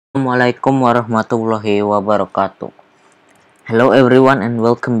Assalamualaikum warahmatullahi wabarakatuh. Hello everyone and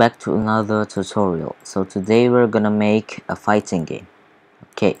welcome back to another tutorial. So today we're gonna make a fighting game.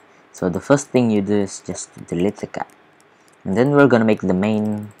 Okay, so the first thing you do is just delete the cat. And then we're gonna make the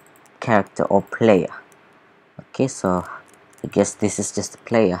main character or player. Okay, so I guess this is just a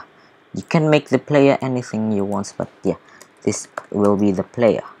player. You can make the player anything you want, but yeah, this will be the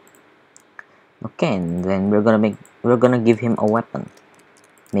player. Okay, and then we're gonna give him a weapon.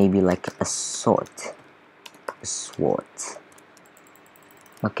 Maybe like a sword.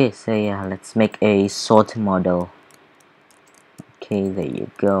 Okay, so yeah, let's make a sword model. Okay, there you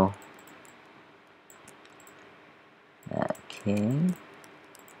go. Okay,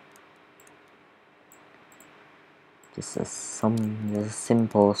 just a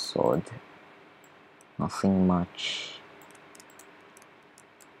simple sword, nothing much.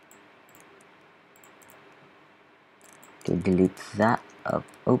 Okay, delete that.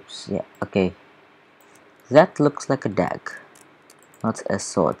 Oops, yeah, okay, that looks like a dag, not a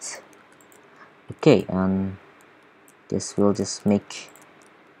sword. Okay, this will just make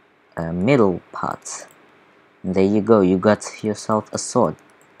a middle part. And there you go, you got yourself a sword.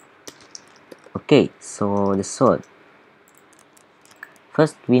 Okay, so the sword.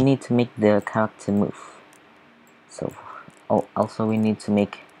 First, we need to make the character move. So, also we need to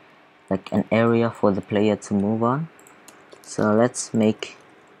make like an area for the player to move on. So let's make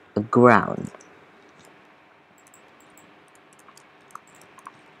a ground.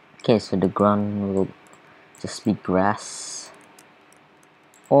 Okay, so the ground will just be grass,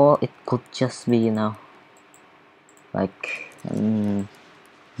 or it could just be, like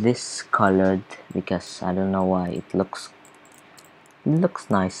this colored, because I don't know why it looks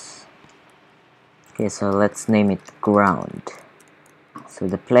nice. Okay, so let's name it ground. So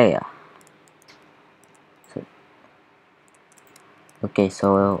the player. Okay,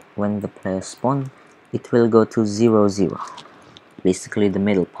 so when the player spawn, it will go to 0, 0. Basically the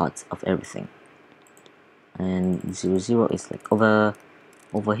middle part of everything. And 0, 0 is like over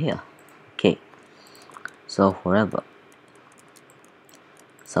here. Okay, so forever.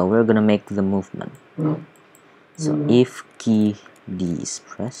 So we're gonna make the movement. So if key D is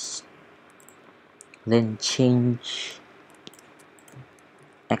pressed, then change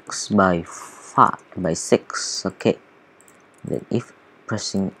X by 6. Okay, then if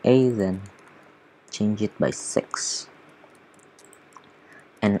pressing A, then change it by 6.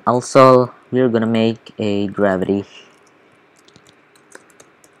 And also we're gonna make a gravity.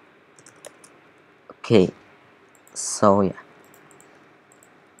 Okay, so yeah,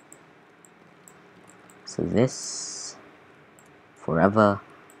 so this forever,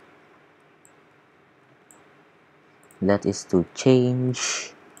 that is to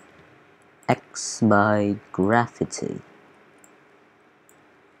change X by gravity.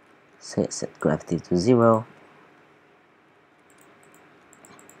 So set gravity to 0.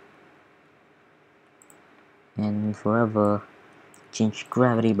 And forever change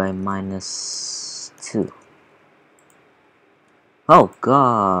gravity by -2. Oh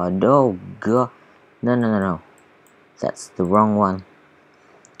god, no, that's the wrong one.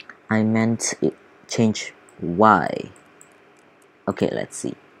 I meant it change Y. Okay, let's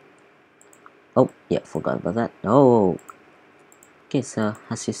see. Oh yeah, forgot about that. Oh, okay, so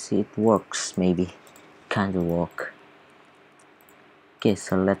as you see, it works. Maybe kind of work. Okay,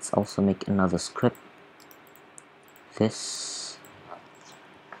 so let's also make another script. This.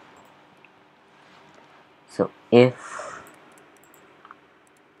 So if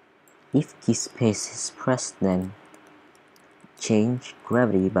key space is pressed, then change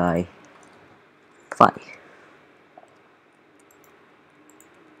gravity by 5.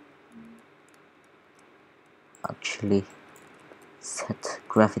 Actually, set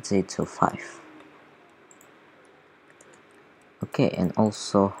gravity to 5. Okay, and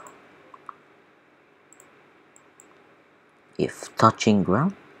also if touching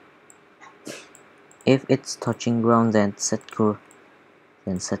ground, if it's touching ground, then set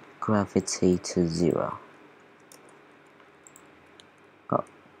gravity to 0. Oh.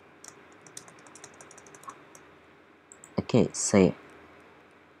 Okay, save.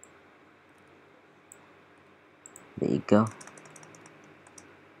 There you go.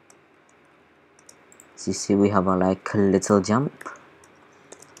 So you see we have a like a little jump.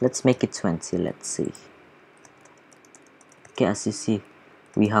 Let's make it 20. Let's see. Okay, as you see,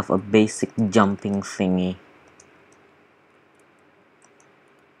 we have a basic jumping thingy.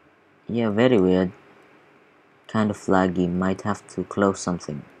 Yeah, very weird. Kind of laggy. Might have to close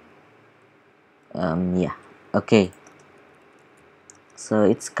something. Yeah. Okay. So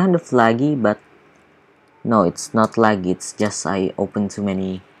it's kind of laggy, but no, it's not laggy. It's just I opened too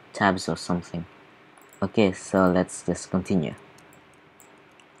many tabs or something. Okay, so let's just continue.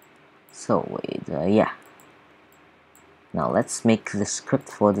 So wait, yeah. Now let's make the script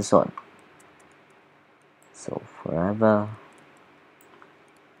for the sword. So forever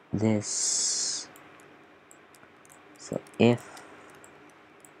this. So if,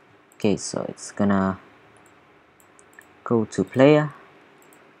 okay, so it's gonna go to player.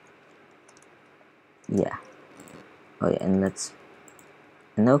 Yeah. Oh yeah,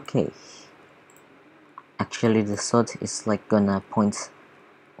 and okay. Actually the sword is like gonna point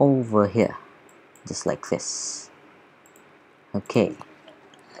over here, just like this. Okay.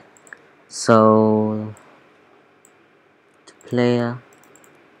 So to player,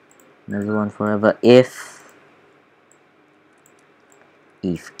 another one forever if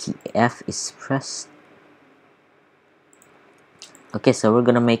key F is pressed. Okay, so we're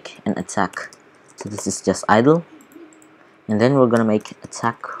gonna make an attack. So this is just idle, and then we're gonna make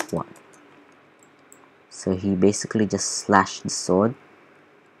attack 1. So he basically just slashed the sword.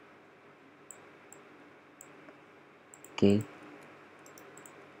 Okay.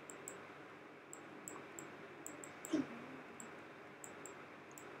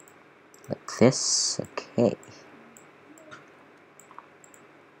 Like this. Okay.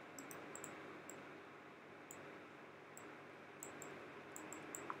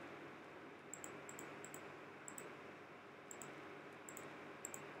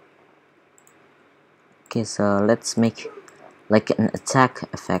 Okay, so let's make like an attack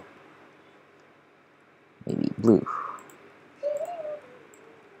effect. Maybe blue.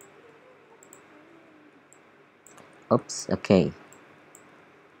 Oops, okay.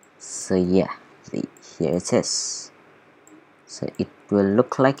 So yeah, here it is. So it will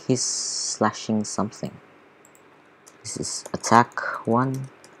look like he's slashing something. This is attack 1.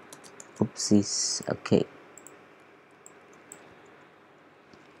 Oopsies, okay.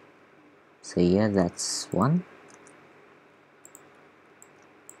 So yeah, that's 1.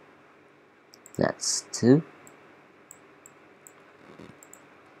 That's 2.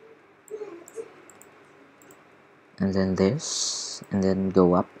 And then this, and then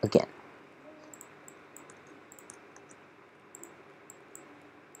go up again.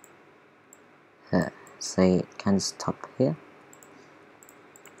 So it can stop here.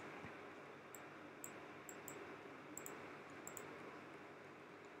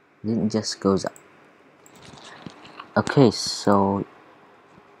 Then it just goes up. Okay, so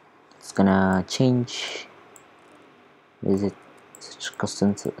it's gonna change. Is it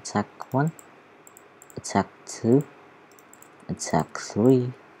custom to attack 1, attack 2, attack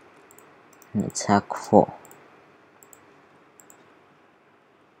 3, and attack 4.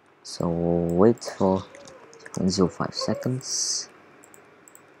 So wait for 0.05 seconds.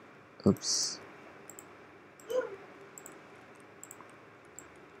 Oops.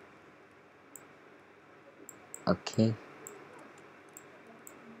 Okay.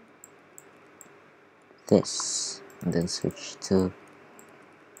 This, and then switch to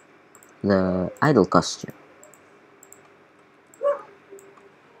the idle costume.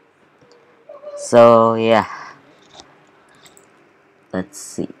 So yeah, let's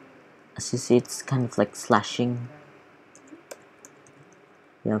see. As you see, it's kind of like slashing.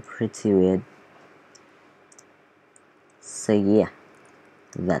 Yeah, pretty weird. So yeah,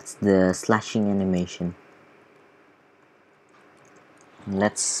 that's the slashing animation.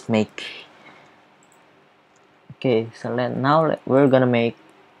 Let's make. Okay, so now we're gonna make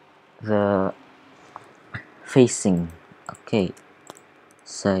the facing. Okay,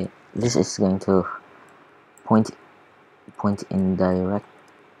 so this is going to point in direct.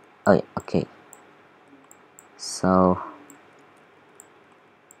 Oh yeah, okay. So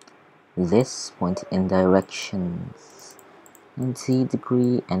this point in directions 90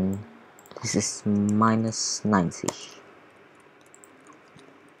 degree, and this is minus 90.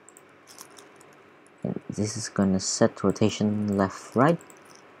 And this is gonna set rotation left, right,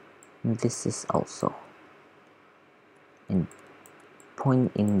 and this is also in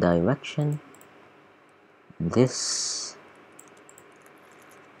point in direction. This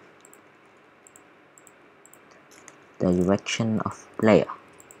direction of player.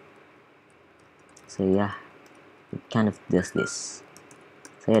 So yeah, it kind of does this.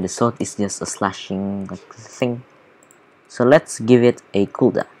 So yeah, the sword is just a slashing like thing. So let's give it a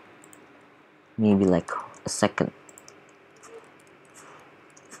cooldown. Maybe like a second.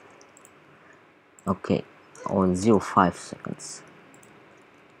 Okay, or 0.5 seconds.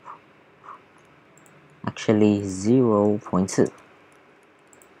 Actually 0.2.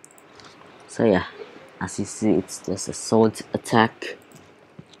 So yeah, as you see, it's just a sword attack.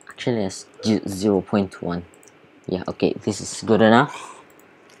 Actually it's 0.1. Yeah, okay, this is good enough.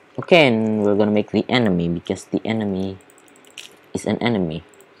 Okay, and we're gonna make the enemy because the enemy is an enemy.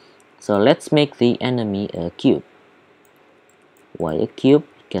 So let's make the enemy a cube. Why a cube?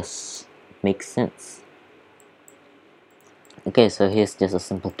 Because it makes sense. Okay, so here's just a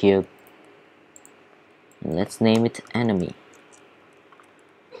simple cube. Let's name it enemy.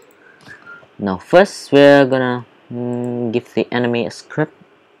 Now first we're gonna give the enemy a script.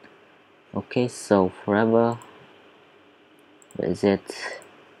 Okay, so forever, where is it?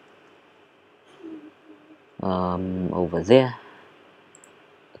 Over there.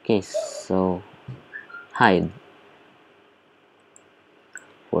 Okay, so hide.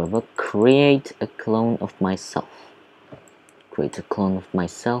 Forever, create a clone of myself. Create a clone of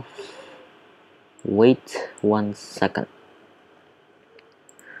myself. Wait 1 second.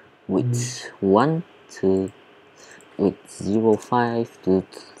 Wait 1 to wait 0.5 to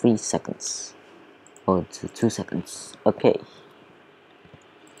 3 seconds. Or to 2 seconds. Okay.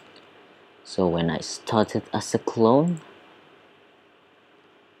 So when I started as a clone,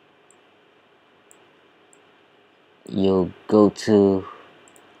 you'll go to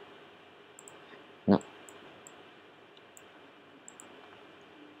no.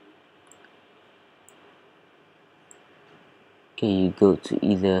 Okay, you go to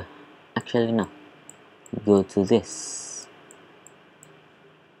either actually no. You go to this.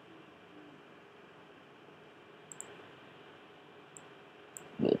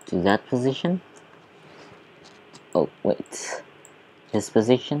 Go to that position. Oh wait. This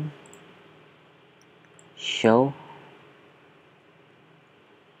position. Show.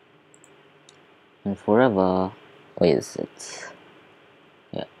 And forever, where is it?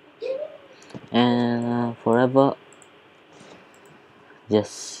 Yeah, and forever,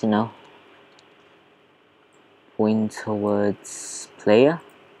 just point towards player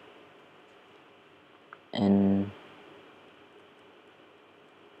and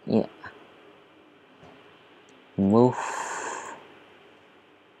yeah, move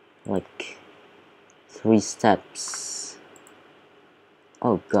like 3 steps.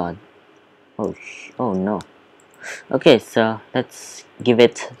 Oh god, oh no. Okay, so let's give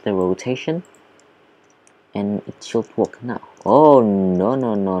it the rotation and it should work now. Oh no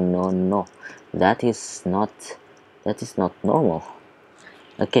no no no no, that is not normal.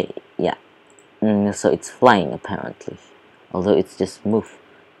 Okay, yeah. So it's flying apparently, although it's just move.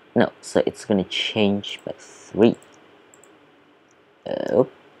 No, so it's gonna change by 3. Oh,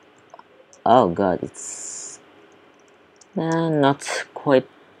 oh god, it's not quite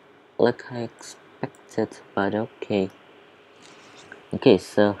like I expected, but okay. Okay,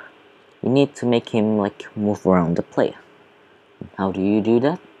 so you need to make him like move around the player. How do you do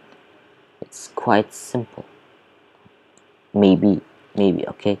that? It's quite simple. Maybe,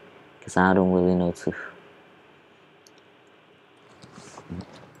 okay, because I don't really know too.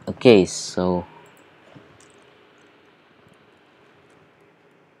 Okay, so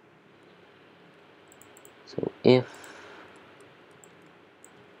if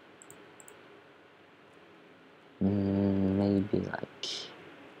maybe like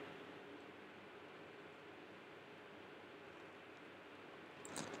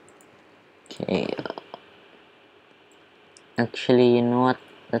okay, actually, you know what?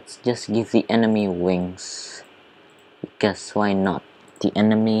 Let's just give the enemy wings, because why not? The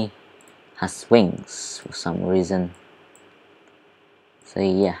enemy has wings for some reason. So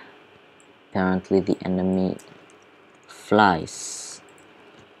yeah, apparently the enemy flies,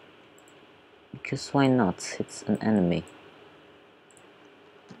 because why not? It's an enemy.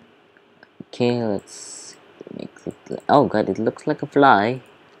 Okay, let's make it. Oh god, it looks like a fly,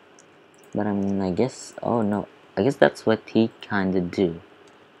 but I mean, I guess, oh no, I guess that's what he kinda do.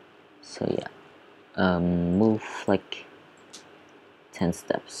 So yeah, move like 10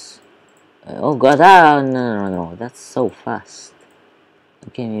 steps. Oh god, no, that's so fast.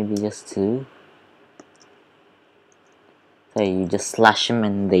 Okay, maybe just 2. So you just slash them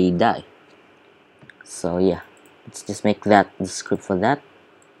and they die. So yeah, let's just make that the script for that.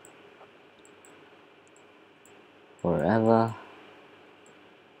 Forever.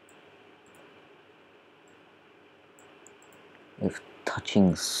 If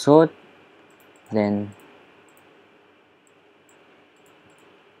touching sword, then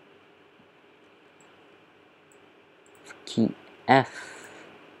key F.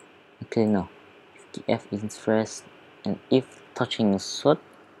 Okay, no. If key F is pressed, and if touching sword,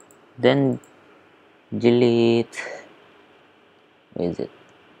 then delete. Where is it?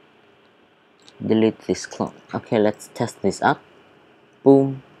 Delete this clone. Okay, let's test this out.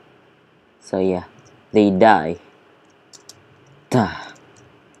 Boom. So yeah, they die. Duh.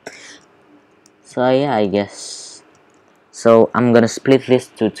 So yeah, I guess So I'm gonna split this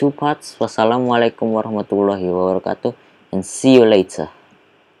to two parts. Wassalamualaikum warahmatullahi wabarakatuh, and see you later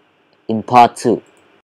in part 2.